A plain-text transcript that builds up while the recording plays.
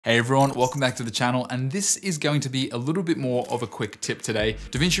Hey everyone, welcome back to the channel, and this is going to be a little bit more of a quick tip today.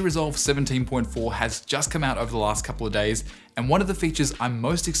 DaVinci Resolve 17.4 has just come out over the last couple of days, and one of the features I'm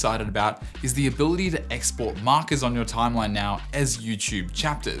most excited about is the ability to export markers on your timeline now as YouTube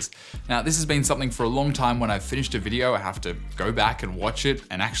chapters. Now, this has been something for a long time. When I've finished a video, I have to go back and watch it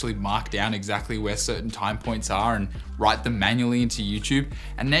and actually mark down exactly where certain time points are and write them manually into YouTube.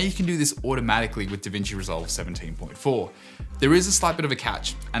 And now you can do this automatically with DaVinci Resolve 17.4. There is a slight bit of a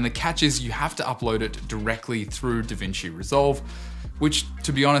catch, and the catch is you have to upload it directly through DaVinci Resolve, which,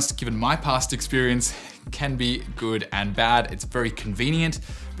 to be honest, given my past experience, can be good and bad. It's very convenient,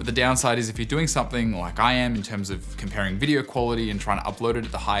 but the downside is if you're doing something like I am in terms of comparing video quality and trying to upload it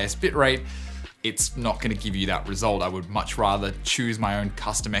at the highest bitrate, it's not going to give you that result. I would much rather choose my own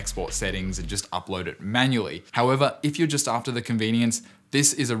custom export settings and just upload it manually. However, if you're just after the convenience,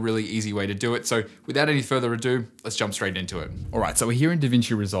 this is a really easy way to do it. So without any further ado, let's jump straight into it. All right, so we're here in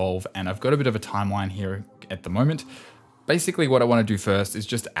DaVinci Resolve, and I've got a bit of a timeline here at the moment. Basically, what I want to do first is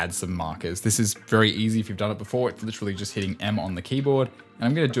just add some markers. This is very easy if you've done it before. It's literally just hitting M on the keyboard, and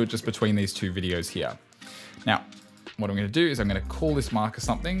I'm going to do it just between these two videos here. Now, what I'm going to do is I'm going to call this marker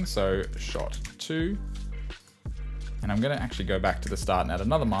something, so shot 2, and I'm going to actually go back to the start and add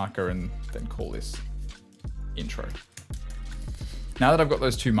another marker and then call this intro. Now that I've got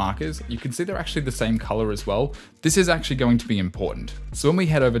those two markers, you can see they're actually the same color as well. This is actually going to be important. So when we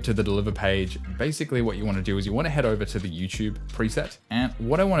head over to the deliver page, basically what you want to do is you want to head over to the YouTube preset. And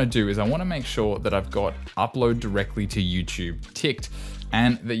what I want to do is I want to make sure that I've got upload directly to YouTube ticked,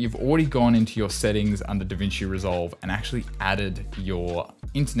 and that you've already gone into your settings under DaVinci Resolve and actually added your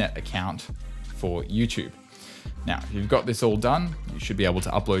internet account for YouTube. Now, if you've got this all done, you should be able to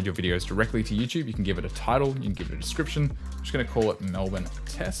upload your videos directly to YouTube. You can give it a title, you can give it a description. I'm just gonna call it Melbourne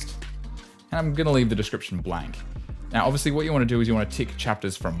Test, and I'm gonna leave the description blank. Now, obviously what you wanna do is you wanna tick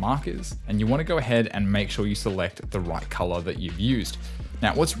chapters from markers, and you wanna go ahead and make sure you select the right color that you've used.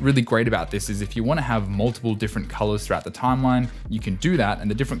 Now, what's really great about this is if you wanna have multiple different colors throughout the timeline, you can do that,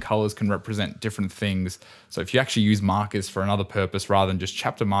 and the different colors can represent different things. So if you actually use markers for another purpose rather than just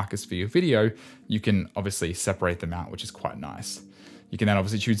chapter markers for your video, you can obviously separate them out, which is quite nice. You can then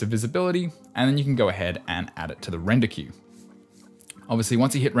obviously choose the visibility, and then you can go ahead and add it to the render queue. Obviously,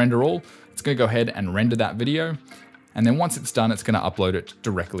 once you hit render all, it's gonna go ahead and render that video. And then once it's done, it's gonna upload it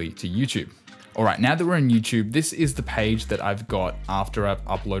directly to YouTube. All right, now that we're in YouTube, this is the page that I've got after I've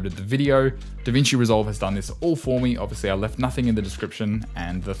uploaded the video. DaVinci Resolve has done this all for me. Obviously, I left nothing in the description,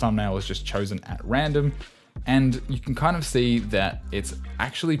 and the thumbnail is just chosen at random. And you can kind of see that it's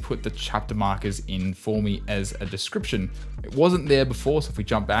actually put the chapter markers in for me as a description. It wasn't there before, so if we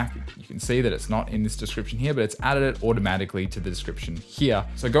jump back, you can see that it's not in this description here, but it's added it automatically to the description here.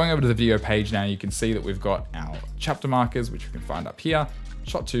 So going over to the video page now, you can see that we've got our chapter markers, which we can find up here.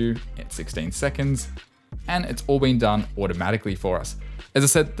 Shot 2 at 16 seconds, and it's all been done automatically for us. As I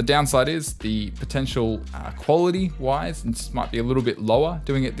said, the downside is the potential quality wise, it might be a little bit lower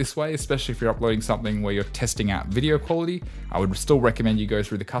doing it this way, especially if you're uploading something where you're testing out video quality. I would still recommend you go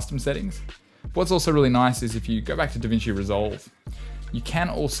through the custom settings. But what's also really nice is if you go back to DaVinci Resolve, you can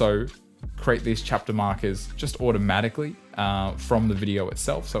also create these chapter markers just automatically from the video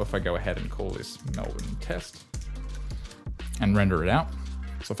itself. So if I go ahead and call this Melbourne Test and render it out.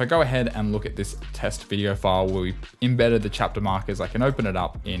 So if I go ahead and look at this test video file where we embedded the chapter markers, I can open it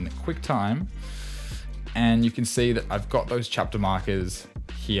up in QuickTime, and you can see that I've got those chapter markers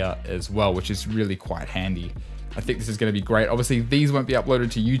here as well, which is really quite handy. I think this is going to be great. Obviously, these won't be uploaded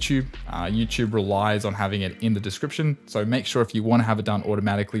to YouTube. YouTube relies on having it in the description. So make sure if you want to have it done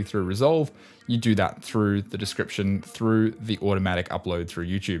automatically through Resolve, you do that through the description, through the automatic upload through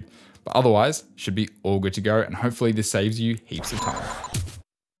YouTube. But otherwise, should be all good to go. And hopefully this saves you heaps of time.